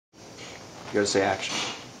You gotta say action.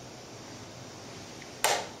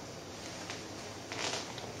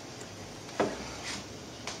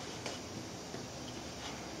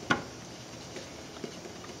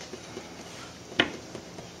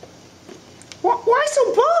 Why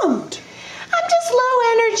so bummed? I'm just low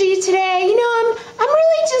energy today. You know, I'm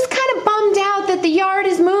really just kind of bummed out that the yard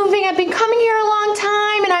is moving. I've been coming here a long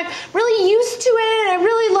time and I'm really used to it and I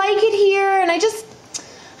really like it here and I don't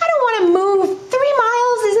want to move. 3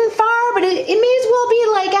 miles isn't far, but it may as well be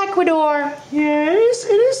like Ecuador. Yeah, it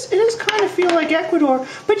is kind of feel like Ecuador,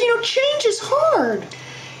 but you know, change is hard.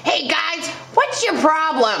 Hey guys, what's your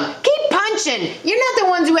problem? Keep punching. You're not the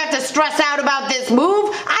ones who have to stress out about this move.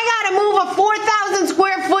 I gotta move a 4,000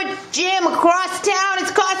 square foot gym across town.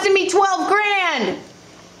 It's costing me 12 grand.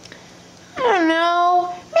 I don't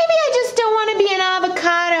know. Maybe I just don't want to be an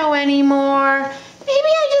avocado anymore. Maybe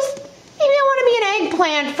I want to be an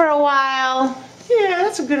eggplant for a while. Yeah,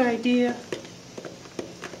 that's a good idea.